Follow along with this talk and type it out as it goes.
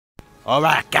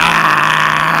Alright,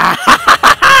 guys!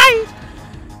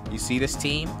 You see this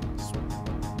team?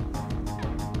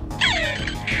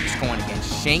 Just going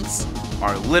against Shinx,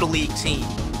 our Little League team.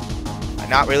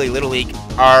 Not really Little League,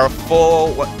 our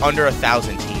full, under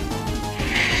 1,000 team.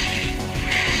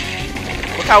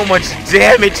 Look how much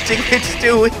damage it's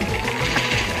doing.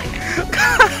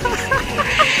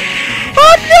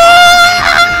 Oh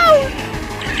no!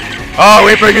 Oh,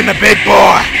 we're bringing the big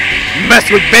boy. Mess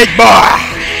with big boy.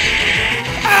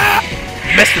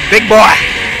 Mess with big boy.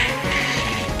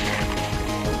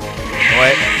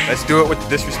 What? Let's do it with the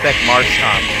disrespect Marsh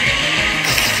Tom.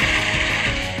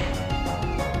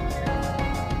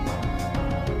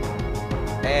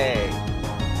 Hey.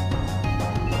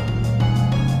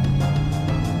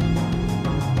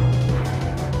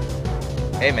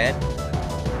 Hey, man.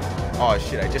 Oh,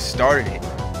 shit, I just started it.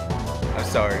 I'm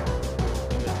sorry.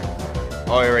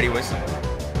 Oh, I already was.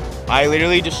 I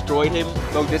literally destroyed him.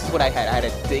 No, this is what I had. I had a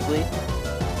Diglett.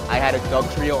 I had a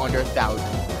Dugtrio under 1,000.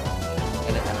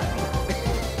 And then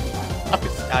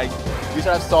you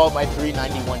should have solved my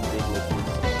 391 Diglett.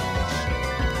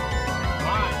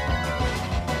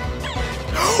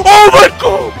 Oh my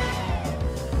god!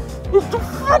 What the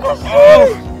fuck is this?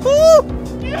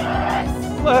 Yes!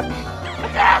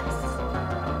 Yes!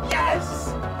 Yes!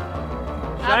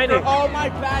 Shiny. After all my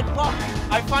bad luck,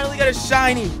 I finally got a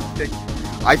shiny.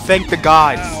 I thank the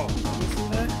gods. Wow.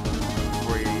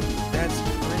 That's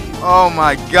crazy. Oh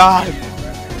my god.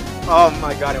 Oh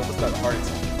my god, I almost got heart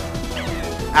attack.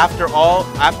 After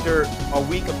a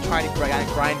week of trying to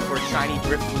grind for shiny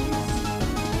drift moves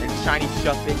and shiny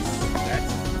shuffits.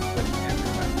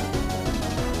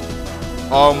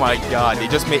 Oh my god, they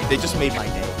just made my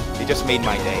day. They just made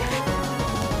my day.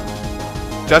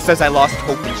 Just as I lost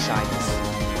hope in shinies.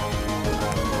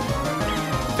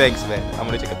 Thanks, man. I'm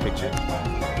gonna take a picture.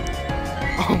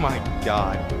 Oh my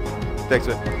god. Thanks,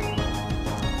 man.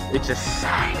 It's a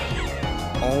shiny.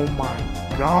 Oh my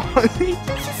god.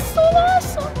 This is so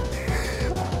awesome.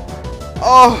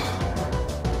 Oh.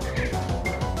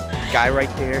 Guy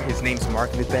right there, his name's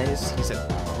Mark Vibez. He's a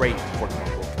great Pokemon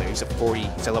Go player.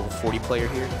 He's a level 40 player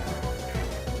here.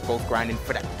 Both grinding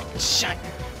for that shine.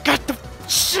 Got the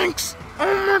Shinx.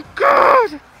 Oh my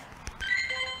god.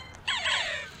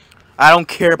 I don't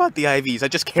care about the IVs. I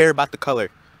just care about the color.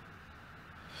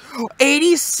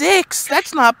 86.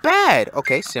 That's not bad.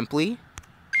 Okay, simply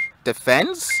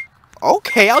defends.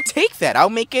 Okay, I'll take that. I'll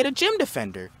make it a gym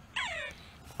defender.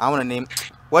 I want to name.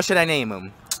 What should I name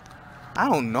him? I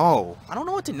don't know. I don't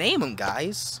know what to name him,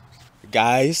 guys.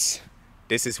 Guys,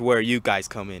 this is where you guys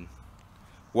come in.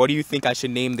 What do you think I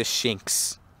should name the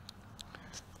Shinx?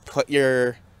 Put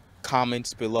your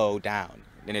comments below down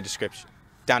in the description.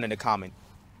 Down in the comments.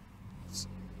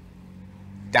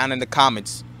 Down in the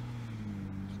comments.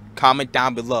 Comment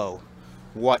down below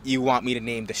what you want me to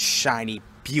name the shiny,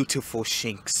 beautiful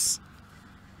Shinx.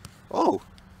 Oh.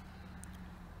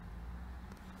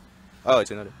 Oh,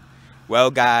 it's another. Well,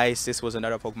 guys, this was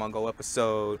another Pokemon Go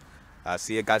episode.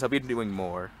 See you guys. I'll be doing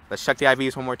more. Let's check the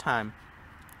IVs one more time.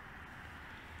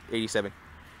 87.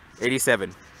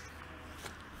 87.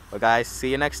 Well, guys,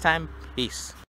 see you next time. Peace.